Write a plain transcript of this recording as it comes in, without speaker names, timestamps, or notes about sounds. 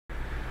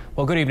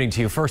Well, good evening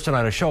to you. First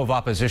tonight, a show of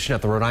opposition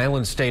at the Rhode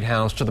Island State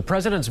House to the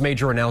president's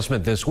major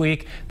announcement this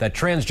week that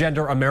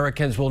transgender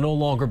Americans will no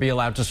longer be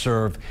allowed to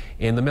serve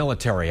in the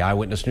military.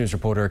 Eyewitness News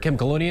reporter Kim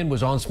Kalunian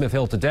was on Smith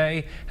Hill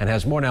today and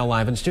has more now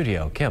live in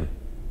studio. Kim.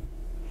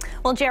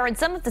 Well, Jared,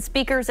 some of the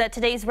speakers at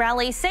today's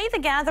rally say the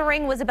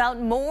gathering was about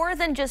more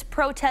than just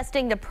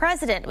protesting the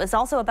president. It was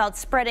also about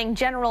spreading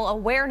general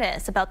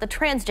awareness about the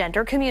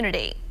transgender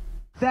community.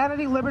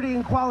 Sanity, liberty,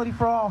 and equality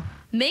for all.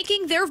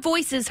 Making their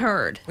voices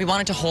heard. We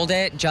wanted to hold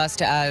it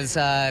just as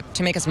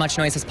to make as much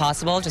noise as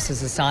possible, just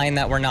as a sign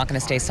that we're not going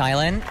to stay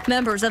silent.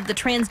 Members of the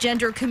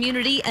transgender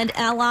community and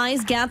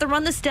allies gather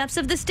on the steps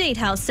of the State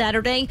House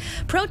Saturday,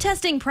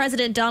 protesting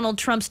President Donald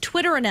Trump's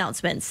Twitter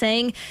announcement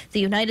saying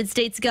the United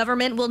States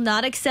government will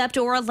not accept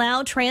or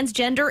allow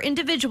transgender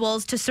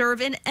individuals to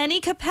serve in any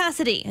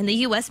capacity in the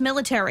U.S.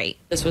 military.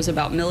 This was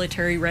about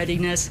military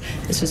readiness.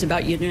 This was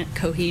about unit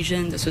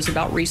cohesion. This was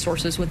about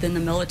resources within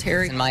the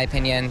military. In my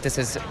opinion, this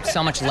is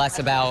so much less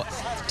about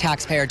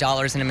taxpayer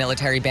dollars and a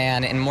military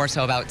ban and more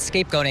so about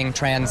scapegoating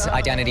trans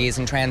identities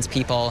and trans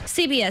people.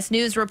 CBS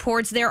News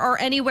reports there are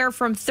anywhere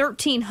from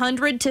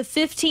 1,300 to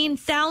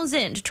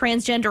 15,000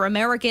 transgender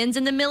Americans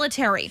in the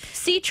military.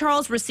 C.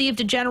 Charles received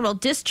a general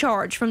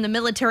discharge from the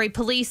military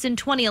police in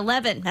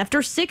 2011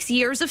 after 6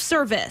 years of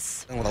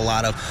service. With a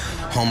lot of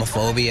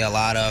homophobia, a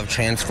lot of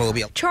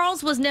transphobia.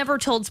 Charles was never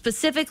told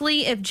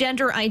specifically if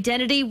gender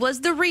identity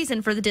was the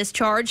reason for the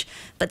discharge,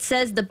 but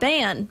says the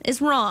ban is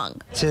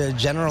wrong. To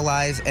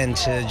generalize and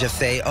to just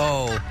say,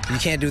 oh, you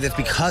can't do this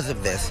because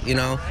of this, you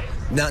know?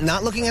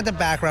 Not looking at the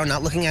background,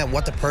 not looking at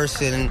what the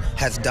person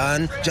has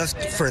done, just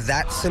for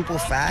that simple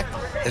fact,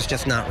 it's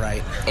just not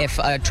right. If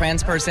a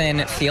trans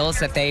person feels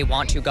that they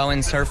want to go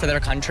and serve for their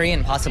country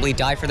and possibly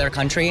die for their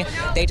country,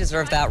 they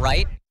deserve that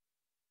right.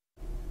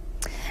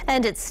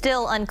 And it's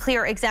still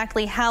unclear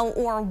exactly how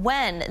or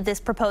when this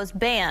proposed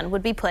ban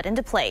would be put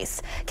into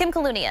place. Kim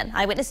Kalunian,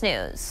 Eyewitness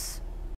News.